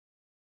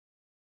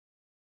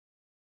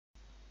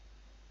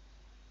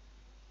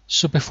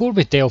So before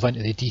we delve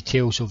into the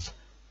details of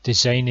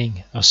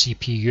designing a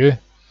CPU,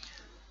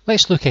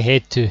 let's look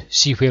ahead to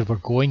see where we're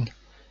going.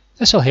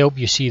 This will help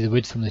you see the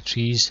wood from the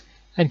trees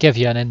and give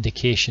you an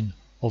indication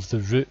of the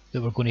route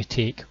that we're going to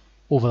take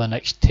over the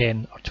next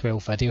 10 or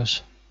 12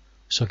 videos.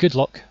 So good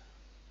luck.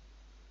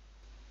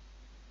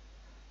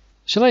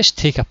 So let's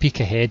take a peek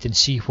ahead and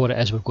see what it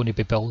is we're going to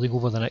be building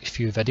over the next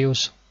few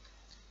videos.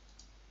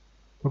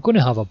 We're going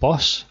to have a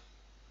bus,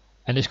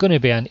 and it's going to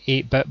be an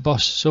 8-bit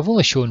bus, so I've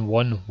only shown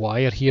one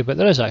wire here, but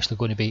there is actually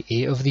going to be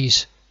 8 of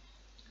these.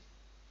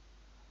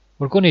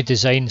 We're going to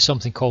design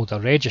something called a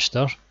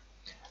register,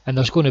 and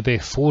there's going to be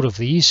 4 of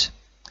these.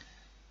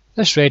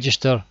 This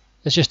register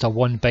is just a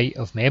 1 byte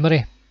of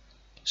memory,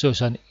 so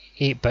it's an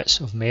 8 bits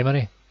of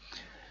memory.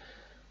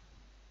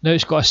 Now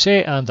it's got a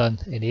set and an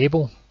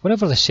enable.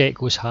 Whenever the set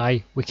goes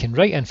high, we can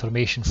write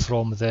information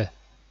from the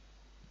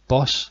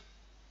bus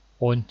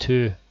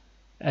into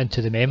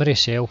the memory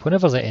cell.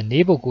 Whenever the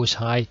enable goes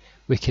high,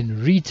 we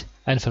can read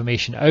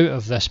information out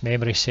of this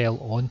memory cell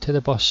onto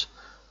the bus.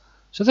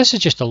 So this is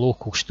just a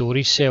local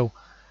storage cell,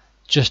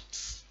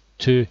 just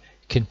to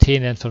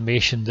contain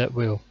information that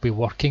we'll be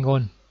working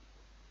on.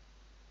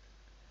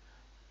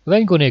 We're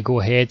then going to go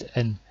ahead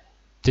and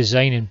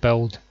design and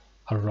build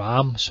a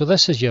RAM. So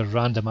this is your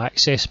random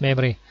access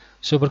memory.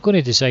 So we're going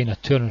to design a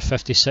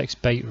 256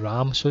 byte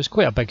RAM, so it's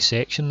quite a big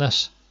section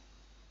this.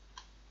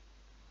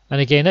 And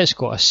again, it's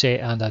got a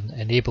set and an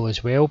enable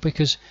as well,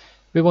 because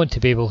we want to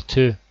be able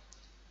to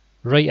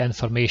write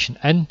information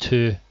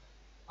into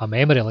a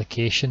memory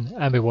location,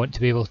 and we want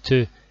to be able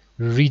to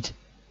read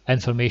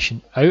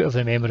information out of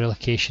the memory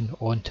location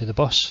onto the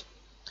bus.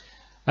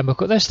 And we've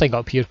got this thing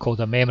up here called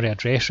a memory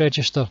address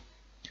register.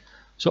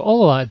 So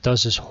all of that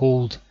does is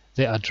hold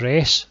the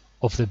address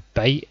of the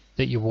byte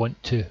that you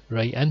want to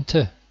write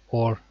into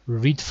or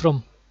read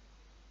from.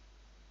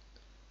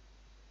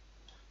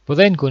 We're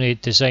then going to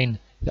design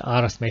the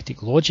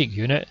arithmetic logic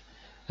unit,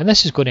 and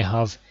this is going to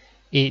have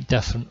 8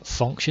 different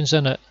functions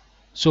in it.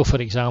 So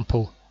for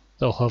example,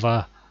 they'll have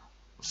a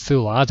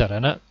full adder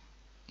in it,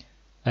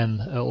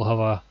 and it'll have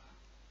a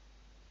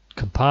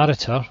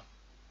comparator,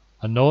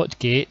 a NOT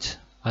gate,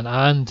 an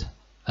AND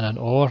and an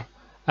OR,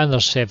 and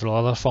there's several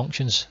other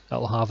functions that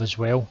it'll have as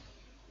well.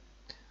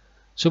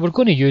 So we're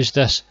going to use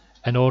this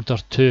in order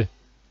to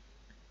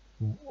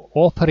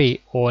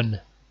operate on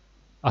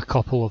a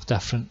couple of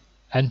different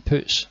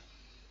inputs.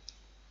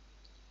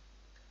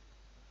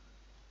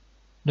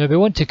 Now we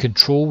want to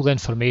control the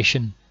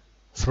information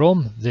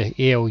from the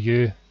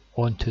ALU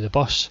onto the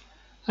bus,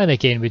 and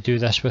again we do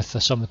this with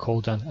something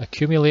called an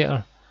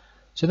accumulator.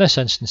 So in this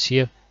instance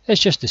here,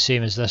 it's just the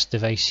same as this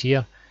device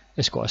here.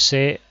 It's got a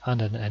set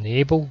and an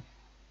enable,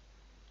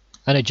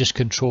 and it just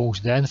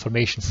controls the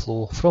information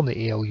flow from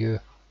the ALU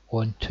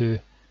onto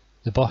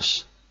the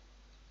bus.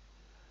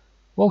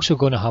 We're also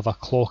going to have a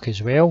clock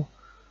as well.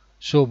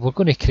 So we're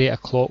going to create a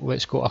clock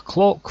that's got a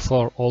clock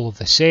for all of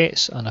the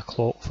sets and a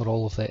clock for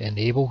all of the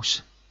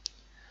enables.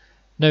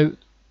 Now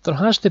there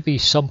has to be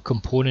some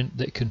component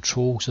that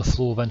controls the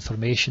flow of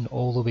information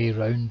all the way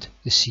around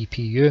the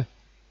CPU,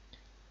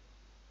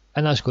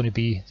 and that's going to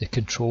be the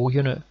control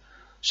unit.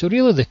 So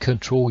really the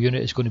control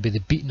unit is going to be the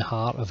beating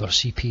heart of our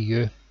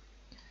CPU.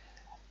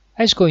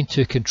 It's going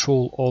to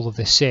control all of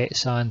the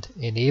sets and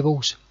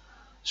enables.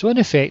 So in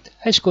effect,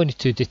 it's going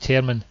to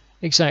determine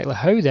exactly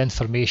how the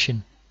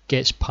information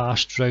gets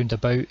passed round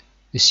about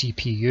the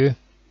CPU,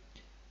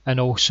 and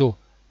also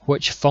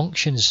which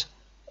functions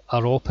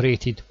are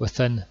operated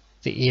within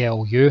the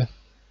ALU.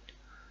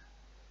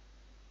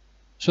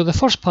 So the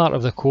first part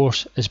of the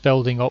course is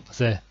building up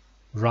the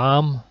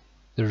RAM,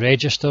 the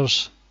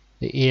registers,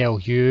 the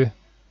ALU,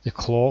 the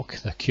clock,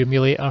 the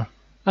accumulator,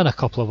 and a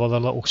couple of other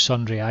little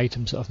sundry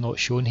items that I've not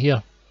shown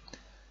here.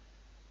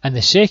 And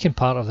the second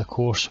part of the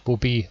course will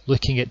be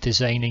looking at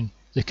designing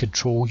the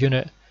control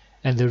unit,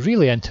 and the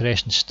really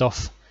interesting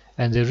stuff,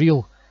 and the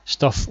real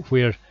stuff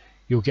where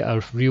you'll get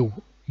a real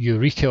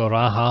eureka or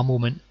aha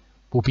moment,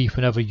 will be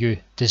whenever you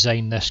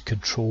design this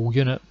control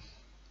unit.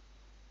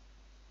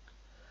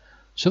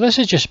 So this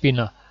has just been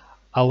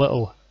a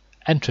little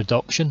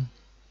introduction,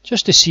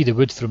 just to see the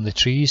wood from the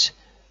trees,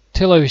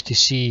 to allow us to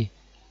see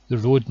the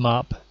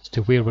roadmap as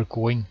to where we're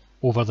going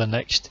over the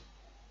next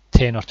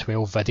 10 or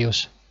 12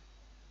 videos.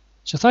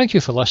 So thank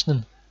you for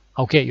listening.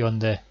 I'll get you on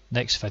the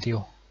next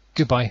video.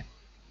 Goodbye.